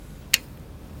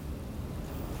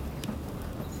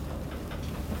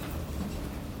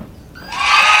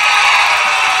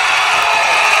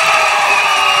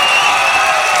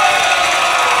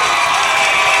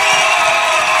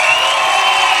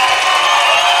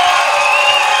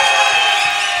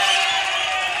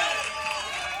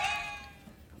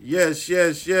Yes.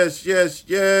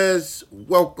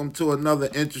 Welcome to another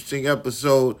interesting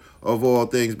episode of All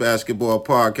Things Basketball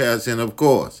Podcast. And of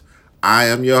course, I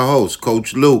am your host,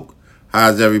 Coach Luke.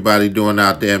 How's everybody doing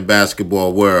out there in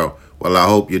basketball world? Well, I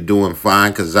hope you're doing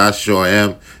fine because I sure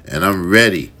am. And I'm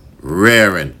ready,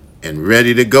 raring, and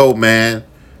ready to go, man.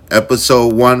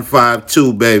 Episode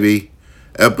 152, baby.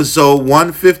 Episode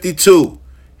 152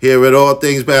 here at All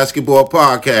Things Basketball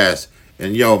Podcast.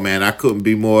 And yo, man, I couldn't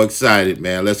be more excited,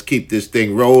 man. Let's keep this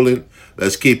thing rolling.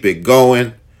 Let's keep it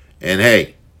going. And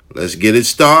hey, let's get it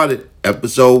started.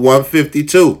 Episode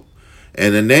 152.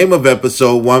 And the name of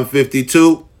episode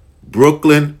 152,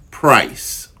 Brooklyn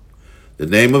Price. The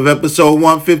name of episode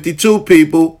 152,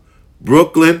 people,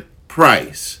 Brooklyn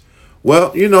Price.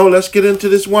 Well, let's get into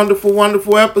this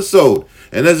wonderful episode.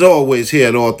 And as always, here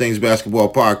at All Things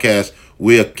Basketball Podcast,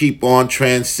 we'll keep on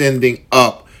transcending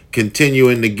up,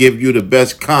 continuing to give you the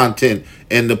best content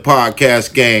in the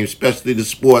podcast game, especially the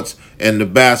sports and the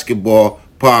basketball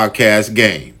podcast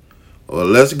game. Well,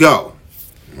 let's go.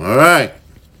 All right.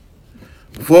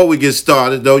 Before we get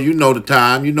started, though, you know the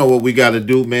time. You know what we got to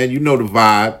do, man. You know the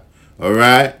vibe. All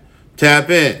right. Tap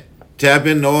in. Tap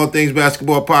into All Things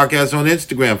Basketball Podcast on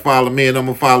Instagram. Follow me and I'm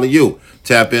going to follow you.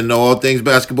 Tap into All Things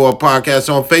Basketball Podcast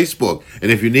on Facebook.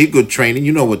 And if you need good training,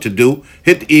 you know what to do.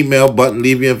 Hit the email button,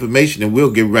 leave your information, and we'll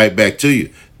get right back to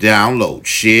you. Download,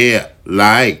 share,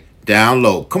 like,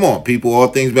 download. Come on, people. All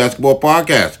Things Basketball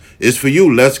Podcast. It's for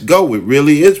you. Let's go. It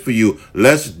really is for you.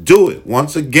 Let's do it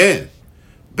once again.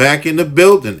 Back in the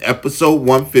building. Episode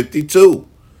 152.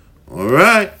 All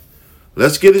right.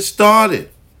 Let's get it started.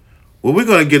 Well, we're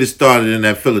going to get it started in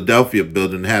that Philadelphia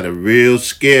building. Had a real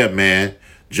scare, man.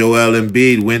 Joel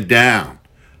Embid went down.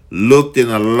 Looked in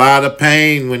a lot of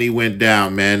pain when he went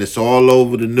down, man. It's all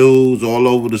over the news, all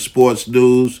over the sports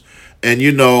news. And,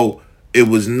 it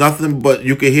was nothing but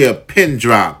you could hear a pin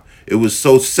drop. It was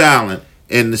so silent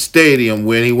in the stadium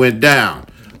when he went down.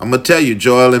 I'm going to tell you,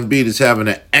 Joel Embid is having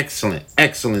an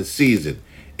excellent season.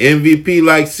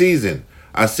 MVP-like season.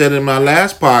 I said in my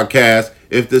last podcast,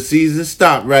 if the season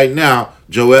stopped right now,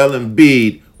 Joel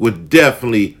Embid would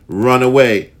definitely run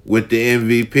away with the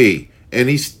MVP. And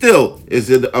he still is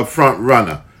a front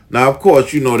runner. Now, of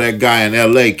course, that guy in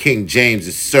L.A., King James,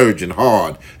 is surging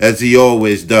hard, as he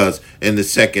always does in the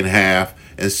second half.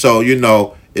 And so,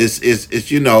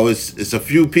 it's a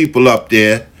few people up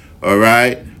there, all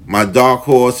right? My dark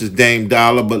horse is Dame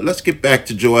Dollar. But let's get back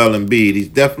to Joel Embid. He's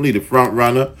definitely the front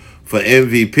runner for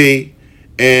MVP.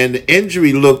 And the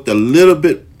injury looked a little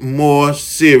bit more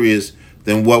serious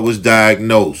than what was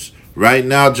diagnosed. Right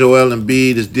now, Joel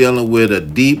Embid is dealing with a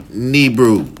deep knee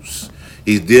bruise.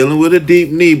 He's dealing with a deep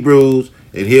knee bruise,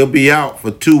 and he'll be out for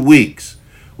 2 weeks.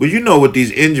 Well, with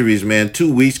these injuries, man,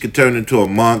 2 weeks could turn into a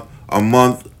month. A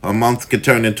month could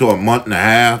turn into a month and a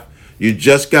half. You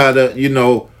just got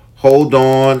to, hold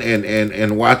on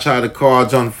and watch how the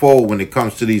cards unfold when it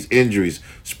comes to these injuries,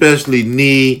 especially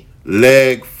knee,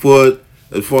 leg, foot.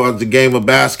 As far as the game of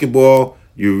basketball,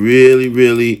 you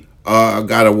really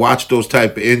got to watch those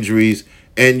type of injuries.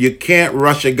 And you can't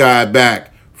rush a guy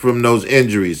back from those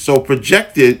injuries. So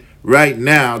projected right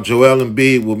now, Joel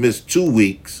Embid will miss 2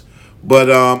 weeks. But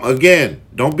again,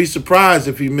 don't be surprised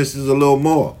if he misses a little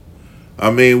more.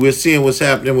 I mean, we're seeing what's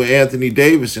happening with Anthony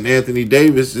Davis. And Anthony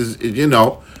Davis is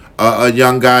a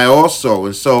young guy also.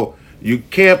 And so you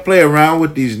can't play around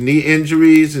with these knee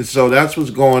injuries. And so that's what's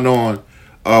going on.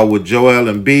 With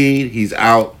Joel Embid, he's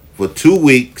out for 2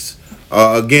 weeks.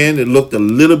 Again, it looked a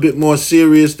little bit more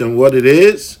serious than what it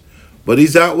is, but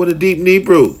he's out with a deep knee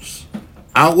bruise.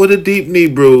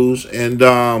 And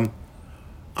I'm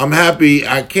happy.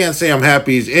 I can't say I'm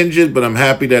happy he's injured, but I'm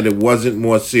happy that it wasn't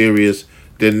more serious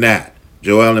than that.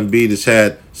 Joel Embid has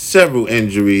had several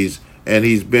injuries, and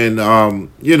he's been,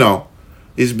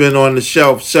 he's been on the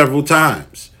shelf several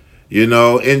times.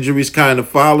 Injuries kind of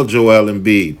follow Joel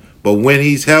Embid. But when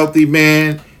he's healthy,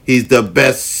 man, he's the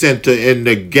best center in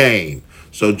the game.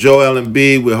 So Joel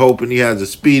Embid, we're hoping he has a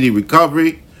speedy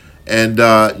recovery. And,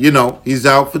 he's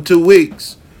out for 2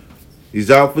 weeks.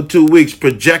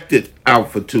 Projected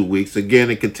out for 2 weeks. Again,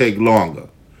 it could take longer.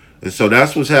 And so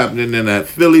that's what's happening in that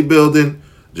Philly building.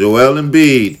 Joel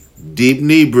Embid, deep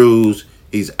knee bruise.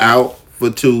 He's out for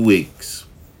 2 weeks.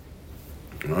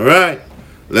 All right,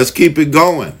 let's keep it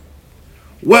going.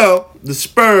 Well, the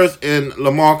Spurs and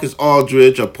LaMarcus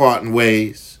Aldridge are parting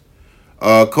ways.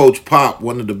 Coach Pop,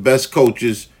 one of the best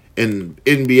coaches in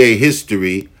NBA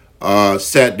history,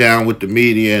 sat down with the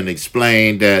media and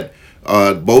explained that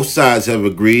both sides have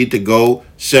agreed to go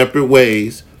separate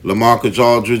ways. LaMarcus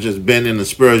Aldridge has been in the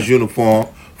Spurs uniform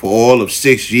for all of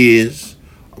 6 years.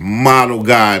 Model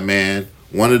guy, man.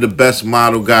 one of the best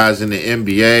model guys in the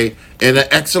NBA, and an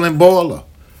excellent baller.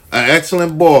 An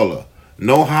excellent baller.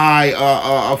 No high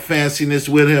fanciness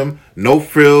with him. No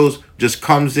frills. Just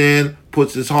comes in,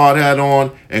 puts his hard hat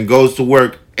on, and goes to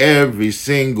work every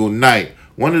single night.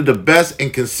 One of the best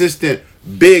and consistent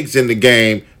bigs in the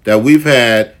game that we've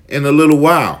had in a little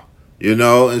while. You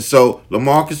know, and so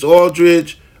LaMarcus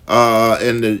Aldridge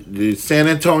and the San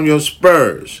Antonio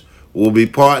Spurs will be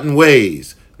parting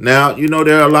ways. Now, you know,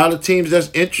 there are a lot of teams that's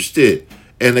interested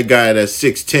in a guy that's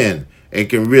 6'10" and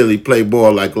can really play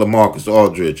ball like LaMarcus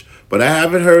Aldridge. But I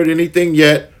haven't heard anything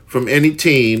yet from any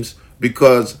teams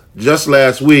because just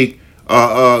last week,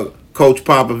 Coach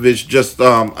Popovich just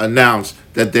announced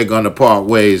that they're going to part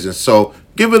ways. And so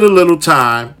give it a little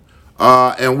time,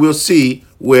 and we'll see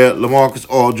where LaMarcus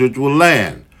Aldridge will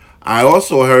land. I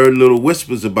also heard little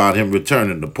whispers about him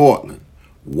returning to Portland.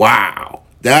 Wow,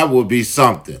 that would be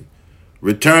something.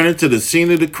 Returning to the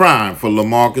scene of the crime for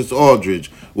LaMarcus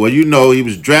Aldridge. Well, you know, he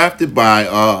was drafted by,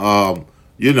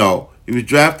 he was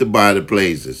drafted by the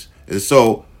Blazers. And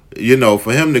so, you know,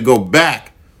 for him to go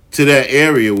back to that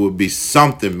area would be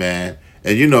something, man.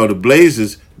 And, you know, the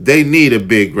Blazers, they need a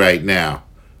big right now.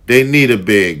 They need a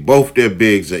big. Both their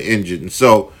bigs are injured. And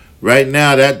so, right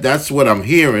now, that's what I'm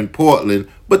hearing, Portland.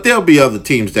 But there'll be other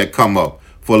teams that come up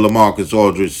for LaMarcus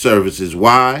Aldridge services.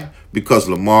 Why? Because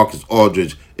LaMarcus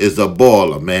Aldridge is a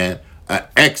baller, man. An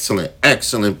excellent,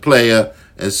 excellent player.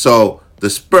 And so the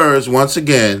Spurs, once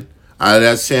again, out of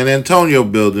that San Antonio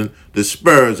building, the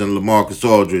Spurs and LaMarcus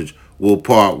Aldridge will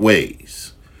part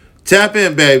ways. Tap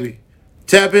in, baby.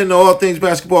 Tap into All Things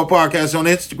Basketball Podcast on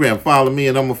Instagram. Follow me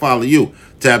and I'm going to follow you.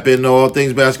 Tap into All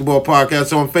Things Basketball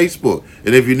Podcast on Facebook.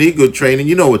 And if you need good training,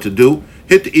 you know what to do.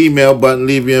 Hit the email button,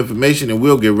 leave your information, and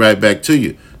we'll get right back to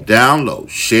you. Download,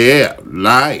 share,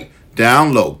 like,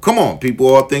 download. Come on, people.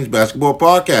 All Things Basketball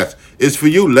Podcast is for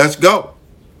you. Let's go.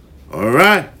 All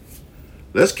right.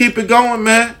 Let's keep it going,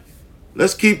 man.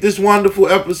 Let's keep this wonderful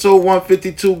episode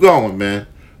 152 going, man.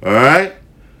 All right.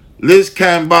 Liz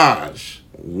Cambage,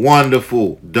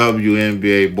 wonderful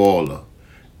WNBA baller.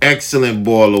 Excellent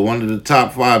baller. One of the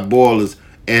top 5 ballers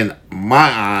in my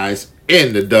eyes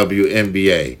in the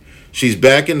WNBA. She's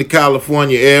back in the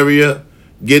California area,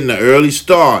 getting an early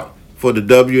start for the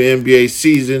WNBA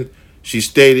season. She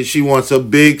stated she wants a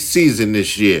big season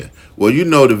this year. Well, you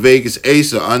know the Vegas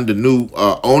Ace are under new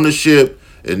ownership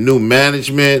and new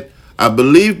management. I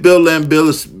believe Bill Lambier,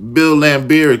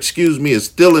 is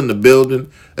still in the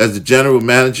building as the general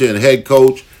manager and head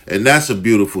coach, and that's a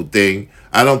beautiful thing.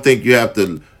 I don't think you have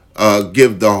to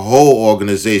give the whole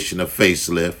organization a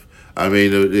facelift. I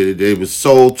mean, it was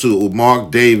sold to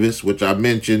Mark Davis, which I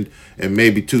mentioned in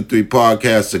maybe 2-3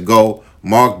 podcasts ago.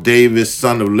 Mark Davis,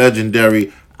 son of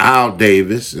legendary Al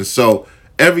Davis. And so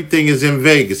everything is in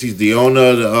Vegas. He's the owner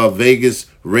of the Vegas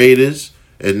Raiders,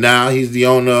 and now he's the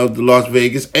owner of the Las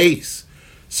Vegas Ace.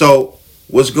 So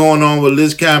what's going on with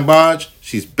Liz Cambage?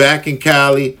 She's back in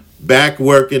Cali, back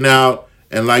working out.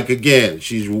 And like, again,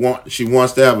 she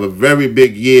wants to have a very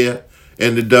big year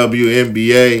in the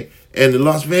WNBA. And the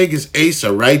Las Vegas Ace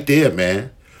are right there,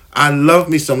 man. I love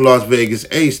me some Las Vegas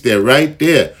Ace. They're right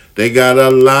there. They got a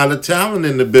lot of talent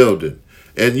in the building.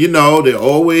 And, you know, they're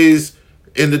always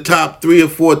in the top 3 or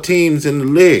 4 teams in the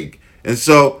league. And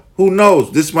so, who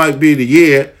knows? This might be the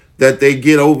year that they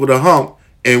get over the hump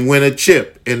and win a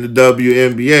chip in the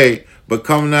WNBA. But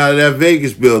coming out of that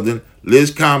Vegas building,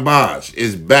 Liz Cambage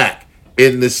is back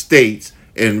in the States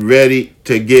and ready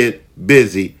to get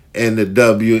busy in the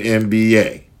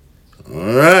WNBA.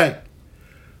 All right.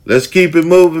 Let's keep it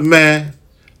moving, man.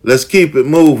 Let's keep it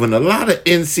moving. A lot of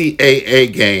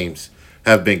NCAA games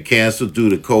have been canceled due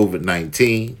to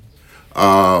COVID-19.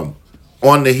 On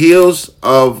the heels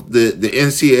of the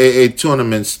NCAA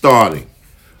tournament starting,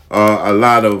 a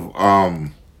lot of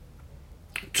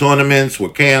tournaments were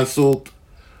canceled.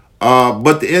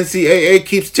 But the NCAA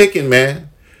keeps ticking, man.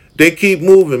 They keep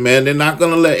moving, man. They're not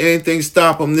going to let anything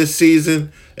stop them this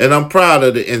season. And I'm proud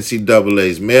of the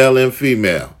NCAAs, male and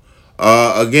female.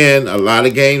 Again, a lot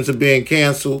of games are being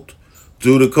canceled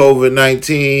due to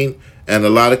COVID-19. And a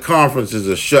lot of conferences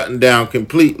are shutting down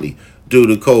completely due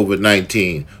to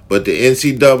COVID-19. But the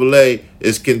NCAA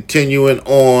is continuing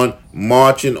on,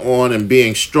 marching on, and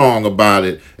being strong about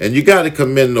it. And you got to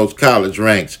commend those college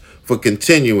ranks for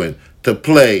continuing to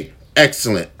play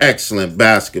excellent, excellent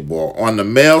basketball on the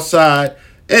male side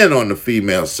and on the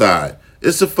female side.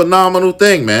 It's a phenomenal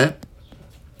thing, man.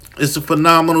 It's a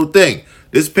phenomenal thing.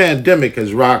 This pandemic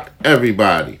has rocked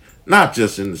everybody, not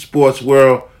just in the sports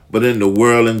world, but in the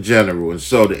world in general. And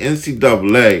so the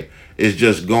NCAA is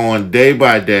just going day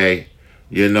by day,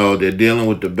 They're dealing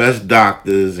with the best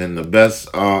doctors and the best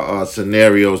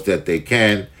scenarios that they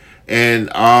can. And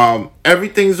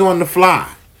everything's on the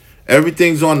fly.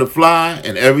 Everything's on the fly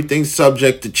and everything's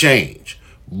subject to change.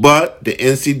 But the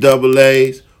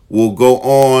NCAAs will go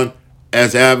on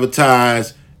as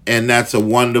advertised, and that's a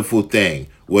wonderful thing.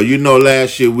 Well,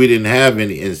 last year we didn't have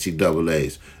any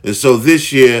NCAAs. And so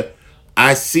this year,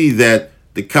 I see that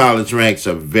the college ranks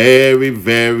are very,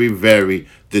 very, very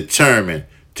determined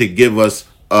to give us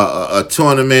a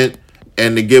tournament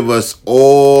and to give us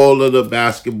all of the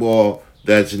basketball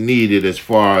that's needed as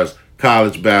far as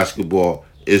college basketball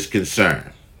is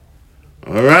concerned.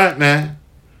 All right, man.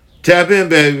 Tap in,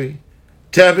 baby.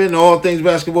 Tap into All Things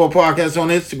Basketball Podcast on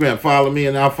Instagram. Follow me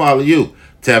and I'll follow you.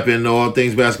 Tap into All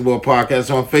Things Basketball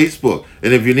Podcast on Facebook.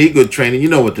 And if you need good training, you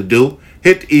know what to do.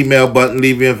 Hit the email button,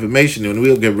 leave your information, and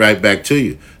we'll get right back to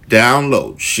you.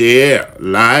 Download, share,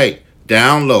 like,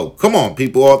 download. Come on,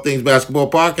 people. All Things Basketball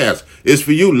Podcast. It's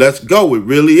for you. Let's go. It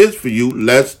really is for you.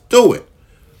 Let's do it.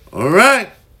 All right.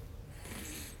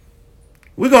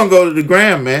 We're going to go to the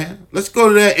gram, man. Let's go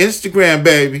to that Instagram,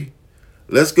 baby.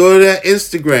 Let's go to that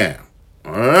Instagram.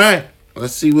 All right.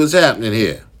 Let's see what's happening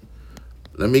here.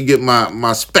 Let me get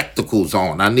my spectacles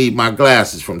on. I need my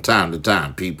glasses from time to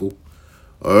time, people.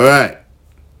 All right.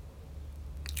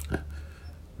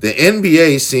 The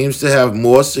NBA seems to have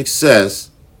more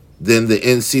success than the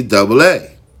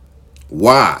NCAA.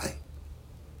 Why?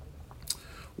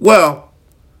 Well,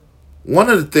 one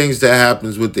of the things that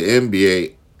happens with the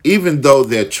NBA, even though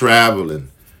they're traveling,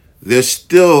 they're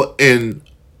still in,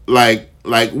 like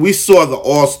we saw the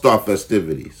All-Star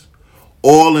festivities,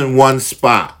 all in one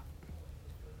spot.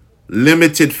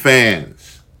 Limited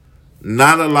fans.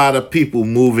 Not a lot of people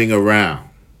moving around.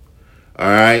 All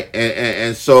right?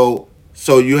 And so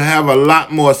you have a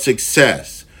lot more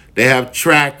success. They have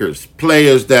trackers,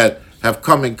 players that have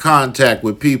come in contact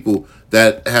with people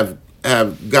that have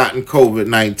gotten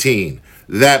COVID-19.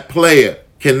 That player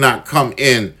cannot come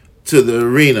in to the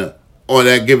arena on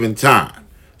that given time.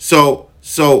 So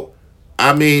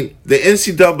I mean, the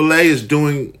NCAA is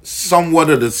doing somewhat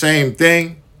of the same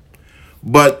thing,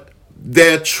 but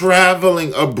they're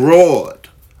traveling abroad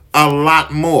a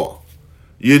lot more.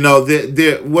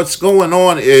 What's going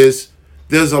on is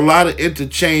there's a lot of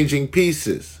interchanging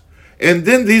pieces. And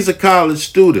then these are college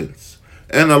students.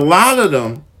 And a lot of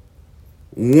them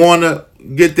want to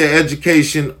get their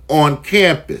education on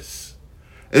campus.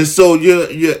 And so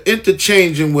you're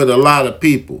interchanging with a lot of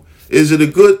people. Is it a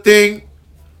good thing?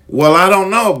 Well, I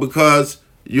don't know, because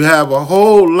you have a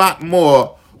whole lot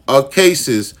more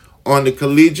cases on the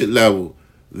collegiate level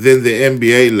than the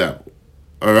NBA level.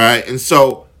 All right? And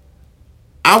so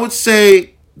I would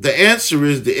say the answer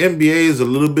is the NBA is a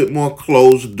little bit more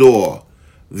closed door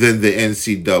than the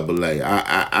NCAA.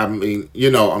 I mean,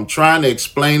 I'm trying to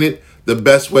explain it the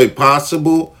best way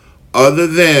possible, other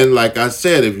than, like I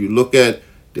said, if you look at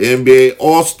the NBA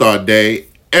All-Star Day,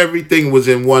 everything was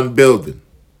in one building.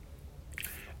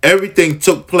 Everything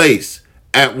took place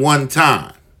at one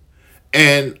time.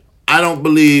 And I don't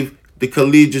believe the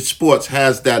collegiate sports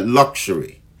has that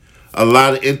luxury. A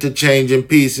lot of interchanging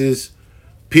pieces,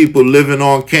 people living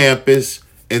on campus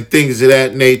and things of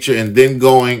that nature, and then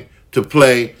going to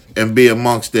play and be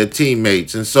amongst their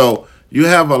teammates. And so you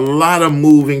have a lot of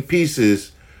moving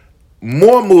pieces,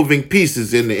 more moving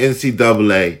pieces in the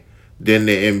NCAA than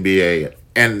the NBA.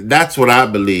 And that's what I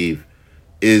believe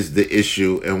is the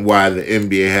issue and why the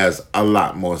NBA has a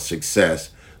lot more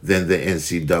success than the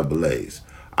NCAAs.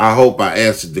 I hope I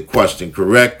answered the question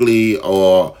correctly,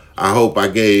 or I hope I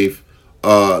gave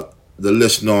the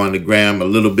listener on the gram a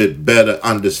little bit better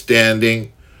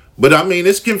understanding. But I mean,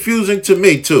 it's confusing to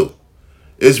me too.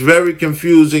 It's very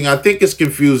confusing. I think it's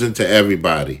confusing to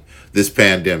everybody, this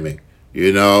pandemic.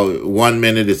 1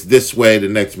 minute it's this way, the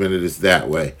next minute it's that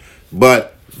way.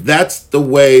 But that's the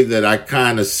way that I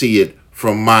kind of see it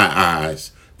from my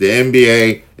eyes. The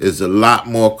NBA is a lot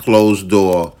more closed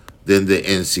door than the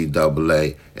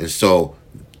NCAA. And so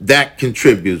that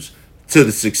contributes to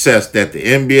the success that the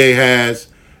NBA has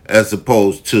as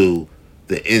opposed to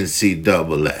the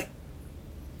NCAA.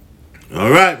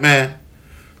 All right, man.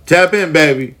 Tap in,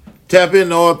 baby. Tap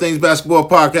into All Things Basketball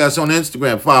Podcast on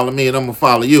Instagram. Follow me and I'm going to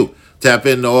follow you. Tap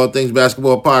into All Things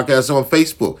Basketball Podcast on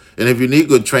Facebook. And if you need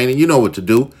good training, you know what to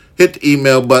do. Hit the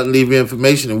email button, leave your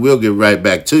information, and we'll get right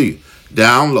back to you.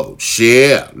 Download,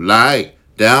 share, like,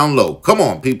 download. Come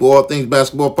on, people. All Things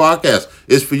Basketball Podcast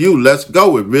is for you. Let's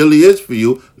go. It really is for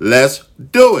you. Let's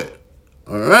do it.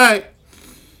 All right.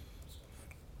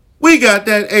 We got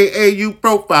that AAU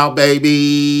profile, baby.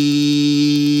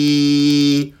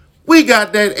 We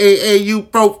got that AAU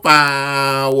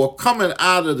profile. Well, coming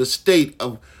out of the state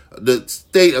of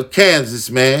Kansas,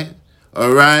 man.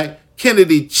 All right.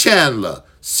 Kennedy Chandler,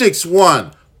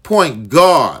 6'1", point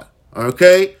guard.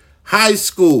 Okay. High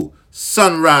school,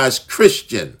 Sunrise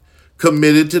Christian,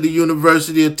 committed to the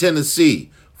University of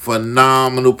Tennessee.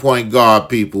 Phenomenal point guard,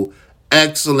 people.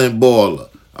 Excellent baller.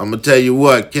 I'm going to tell you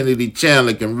what, Kennedy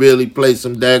Chandler can really play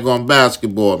some daggone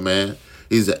basketball, man.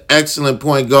 He's an excellent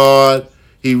point guard.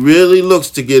 He really looks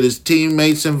to get his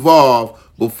teammates involved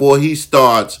before he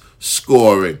starts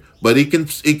scoring. But he can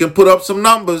put up some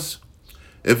numbers.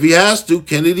 If he has to,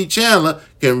 Kennedy Chandler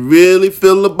can really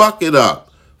fill the bucket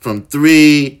up. From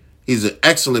three, he's an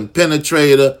excellent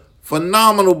penetrator.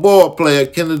 Phenomenal ball player,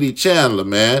 Kennedy Chandler,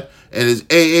 man. And his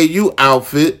AAU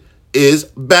outfit is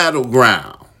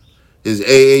Battleground. His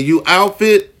AAU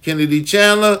outfit, Kennedy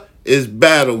Chandler, is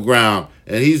Battleground.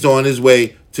 And he's on his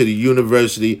way to the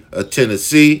University of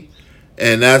Tennessee.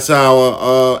 And that's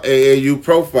our AAU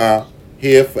profile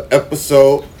here for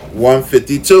episode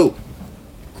 152.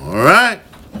 All right.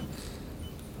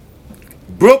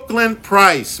 Brooklyn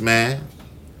Price, man.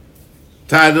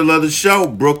 Title of the show,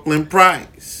 Brooklyn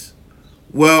Price.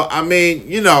 Well, I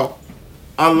mean, a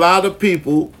lot of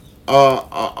people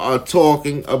are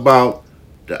talking about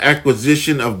the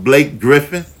acquisition of Blake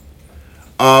Griffin.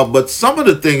 But some of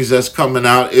the things that's coming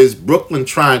out is Brooklyn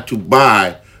trying to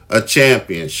buy a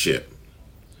championship.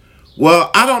 Well,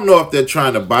 I don't know if they're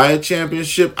trying to buy a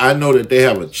championship. I know that they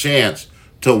have a chance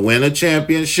to win a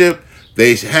championship.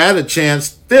 They had a chance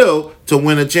still to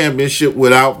win a championship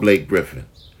without Blake Griffin.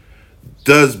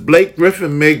 Does Blake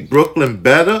Griffin make Brooklyn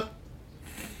better?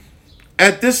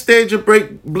 At this stage of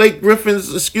Blake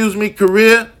Griffin's,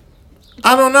 career,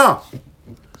 I don't know.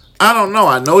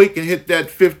 I know he can hit that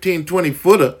 15,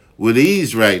 20-footer with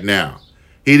ease right now.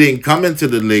 He didn't come into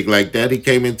the league like that. He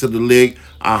came into the league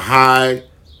a high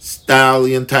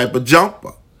stallion type of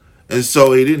jumper. And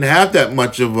so he didn't have that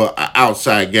much of an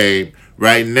outside game.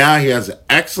 Right now he has an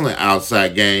excellent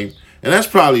outside game. And that's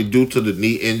probably due to the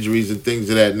knee injuries and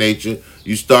things of that nature.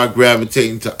 You start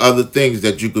gravitating to other things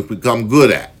that you could become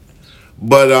good at.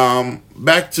 But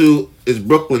back to, is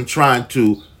Brooklyn trying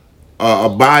to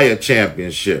buy a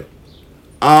championship?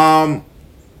 They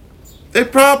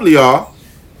probably are.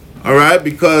 All right,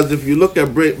 because if you look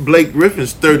at Blake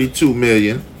Griffin's $32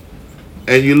 million,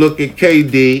 and you look at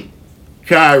KD,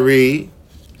 Kyrie,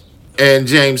 and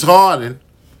James Harden,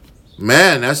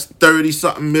 man, that's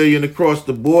 30-something million across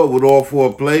the board with all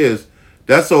four players.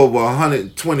 That's over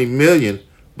 $120 million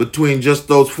between just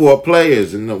those four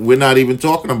players, and we're not even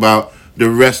talking about the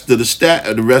rest of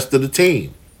the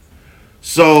team.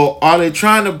 So, are they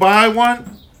trying to buy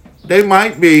one? They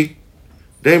might be.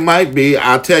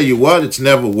 I'll tell you what, it's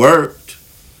never worked.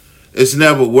 It's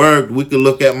never worked. We could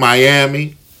look at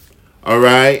Miami, all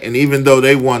right? And even though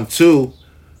they won two,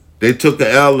 they took an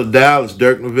L to Dallas,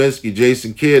 Dirk Nowitzki,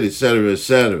 Jason Kidd, et cetera, et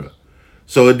cetera.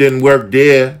 So it didn't work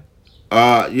there.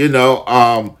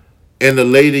 In the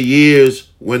later years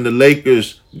when the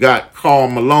Lakers got Karl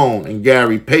Malone and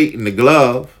Gary Payton the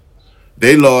glove,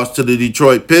 they lost to the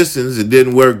Detroit Pistons. It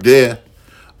didn't work there.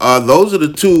 Those are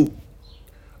the two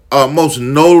most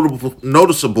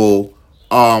noticeable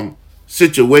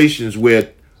situations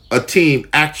where a team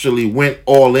actually went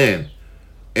all in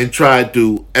and tried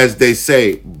to, as they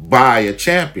say, buy a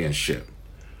championship.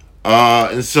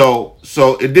 And so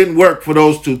it didn't work for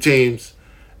those two teams,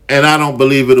 and I don't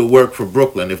believe it'll work for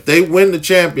Brooklyn. If they win the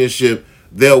championship,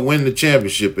 they'll win the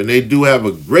championship, and they do have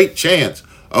a great chance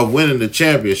of winning the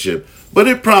championship, but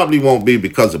it probably won't be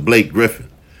because of Blake Griffin.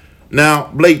 Now,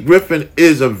 Blake Griffin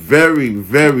is a very,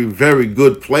 very, very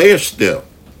good player still,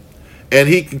 and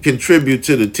he can contribute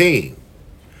to the team.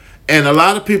 And a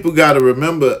lot of people got to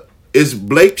remember, it's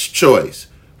Blake's choice,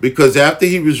 because after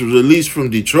he was released from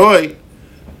Detroit,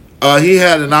 he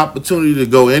had an opportunity to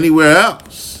go anywhere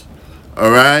else,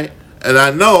 all right? And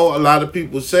I know a lot of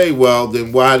people say, well,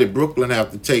 then why did Brooklyn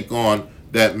have to take on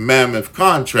that mammoth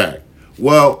contract?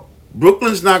 Well,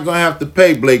 Brooklyn's not going to have to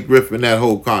pay Blake Griffin that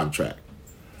whole contract.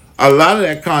 A lot of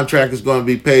that contract is going to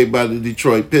be paid by the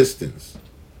Detroit Pistons.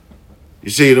 You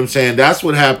see what I'm saying? That's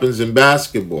what happens in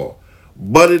basketball.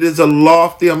 But it is a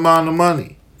lofty amount of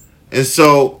money. And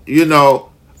so,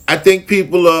 I think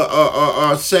people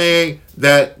are saying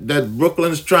that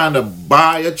Brooklyn's trying to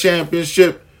buy a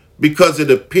championship because it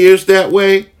appears that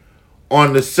way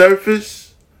on the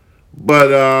surface. But,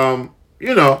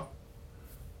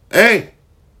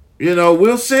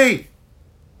 we'll see.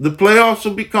 The playoffs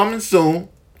will be coming soon.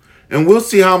 And we'll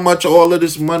see how much all of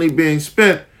this money being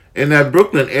spent in that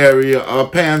Brooklyn area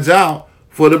pans out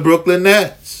for the Brooklyn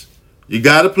Nets. You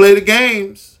got to play the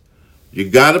games. You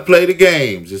got to play the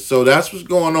games. And so that's what's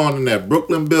going on in that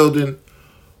Brooklyn building.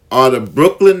 Are the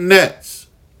Brooklyn Nets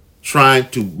trying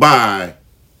to buy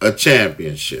a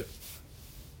championship?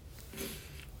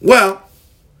 Well,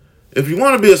 if you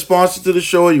want to be a sponsor to the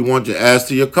show or you want your ads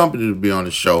to your company to be on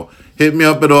the show, hit me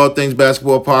up at All Things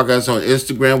Basketball Podcast on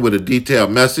Instagram with a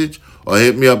detailed message, or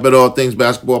hit me up at All Things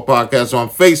Basketball Podcast on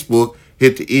Facebook.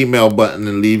 Hit the email button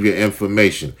and leave your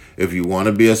information. If you want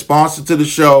to be a sponsor to the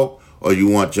show or you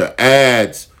want your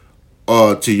ads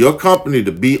to your company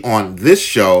to be on this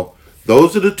show,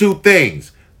 those are the two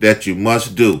things that you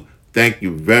must do. Thank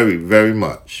you very, very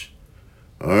much.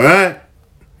 All right.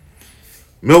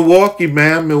 Milwaukee,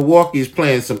 man. Milwaukee's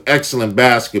playing some excellent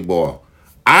basketball.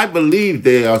 I believe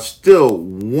they are still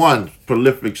one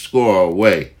prolific scorer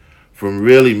away from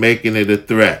really making it a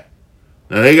threat.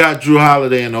 Now, they got Drew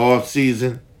Holiday in the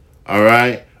offseason, all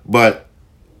right? But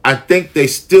I think they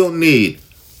still need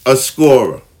a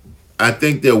scorer. I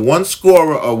think they're one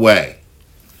scorer away.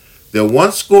 They're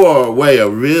one scorer away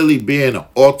of really being an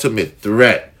ultimate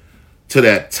threat to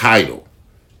that title,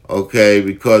 okay?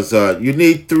 Because you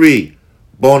need 3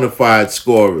 bona fide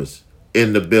scorers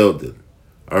in the building,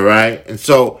 all right? And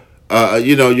so,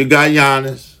 you got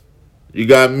Giannis, you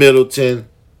got Middleton,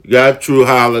 you got Drew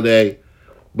Holiday,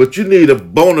 but you need a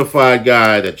bona fide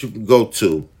guy that you can go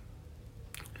to,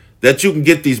 that you can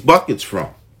get these buckets from.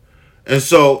 And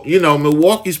so,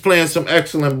 Milwaukee's playing some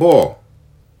excellent ball.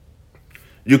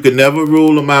 You can never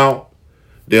rule them out.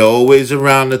 They're always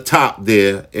around the top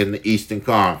there in the Eastern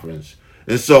Conference.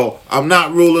 And so, I'm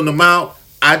not ruling them out.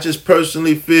 I just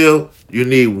personally feel you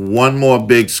need one more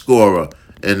big scorer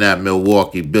in that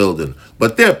Milwaukee building.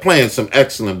 But they're playing some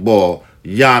excellent ball.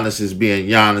 Giannis is being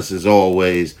Giannis as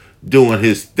always, doing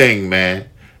his thing, man.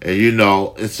 And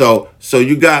and so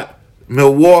you got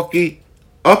Milwaukee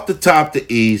up the top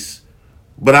the East,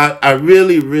 but I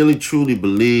really, really, truly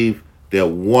believe they're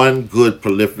one good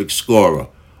prolific scorer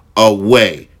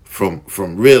away from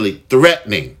really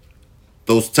threatening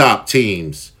those top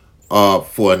teams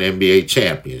for an NBA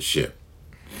championship.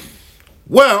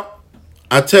 Well,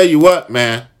 I tell you what,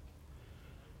 man.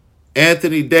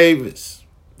 Anthony Davis.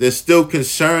 They're still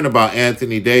concerned about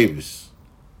Anthony Davis.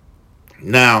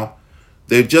 Now,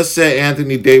 they've just said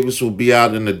Anthony Davis will be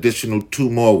out an additional 2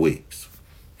 more weeks.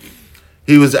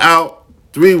 He was out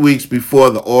 3 weeks before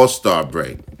the All-Star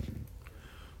break.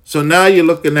 So now you're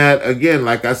looking at, again,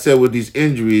 like I said, with these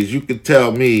injuries, you could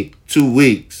tell me 2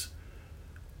 weeks.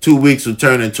 2 weeks will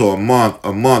turn into a month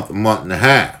and a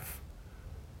half.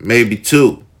 Maybe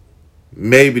 2.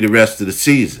 Maybe the rest of the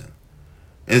season.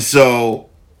 And so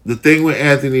the thing with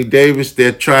Anthony Davis,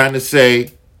 they're trying to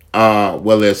say,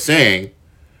 they're saying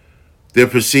they're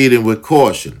proceeding with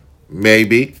caution.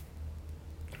 Maybe.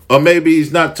 Or maybe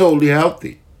he's not totally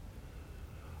healthy.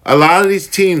 A lot of these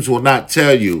teams will not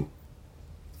tell you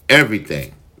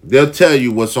everything. They'll tell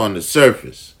you what's on the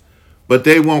surface. But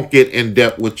they won't get in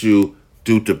depth with you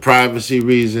due to privacy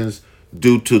reasons,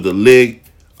 due to the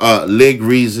league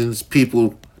reasons.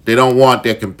 People, they don't want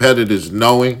their competitors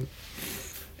knowing,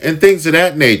 and things of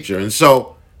that nature. And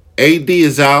so AD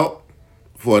is out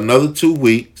for another 2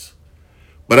 weeks.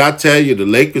 But I tell you, the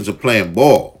Lakers are playing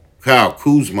ball. Kyle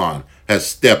Kuzma has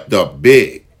stepped up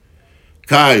big.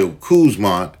 Kyle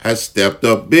Kuzma has stepped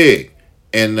up big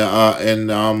in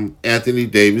Anthony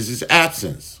Davis's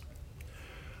absence.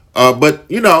 But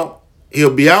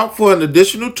he'll be out for an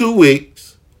additional 2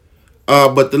 weeks.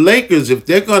 But the Lakers, if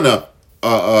they're gonna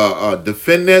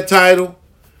defend their title,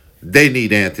 they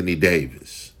need Anthony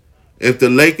Davis. If the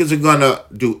Lakers are gonna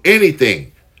do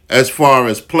anything as far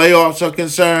as playoffs are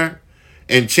concerned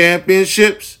and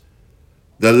championships,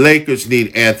 the Lakers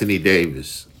need Anthony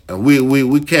Davis. And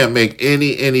we can't make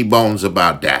any bones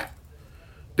about that.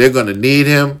 They're going to need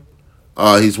him.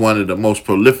 He's one of the most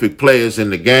prolific players in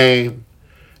the game.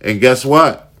 And guess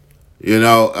what? When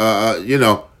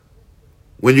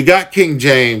you got King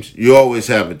James, you always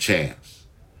have a chance.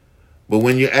 But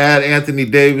when you add Anthony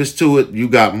Davis to it, you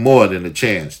got more than a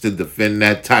chance to defend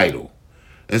that title.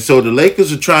 And so the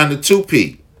Lakers are trying to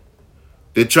two-peat.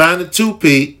 They're trying to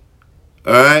two-peat,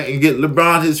 all right, and get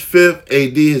LeBron his 5th,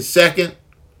 AD his 2nd.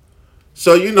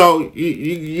 So,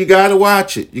 you got to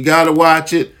watch it. You got to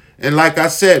watch it. And like I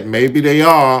said, maybe they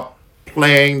are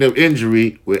playing the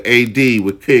injury with AD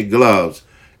with kid gloves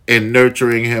and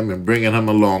nurturing him and bringing him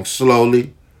along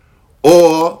slowly.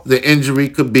 Or the injury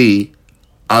could be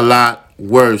a lot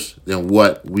worse than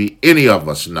what any of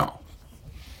us know.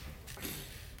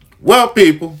 Well,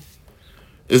 people,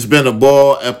 it's been a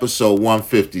ball, episode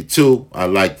 152. I'd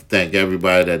like to thank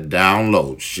everybody that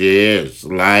downloads, shares,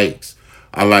 likes.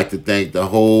 I'd like to thank the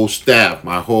whole staff,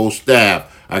 my whole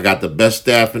staff. I got the best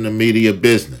staff in the media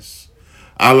business.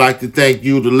 I'd like to thank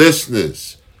you, the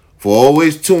listeners, for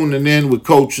always tuning in with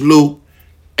Coach Luke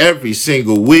every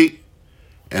single week.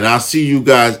 And I'll see you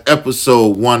guys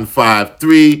episode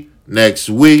 153 next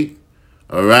week.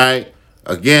 All right?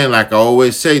 Again, like I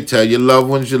always say, tell your loved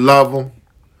ones you love them.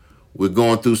 We're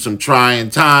going through some trying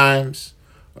times.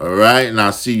 All right? And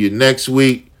I'll see you next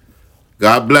week.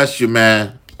 God bless you,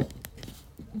 man.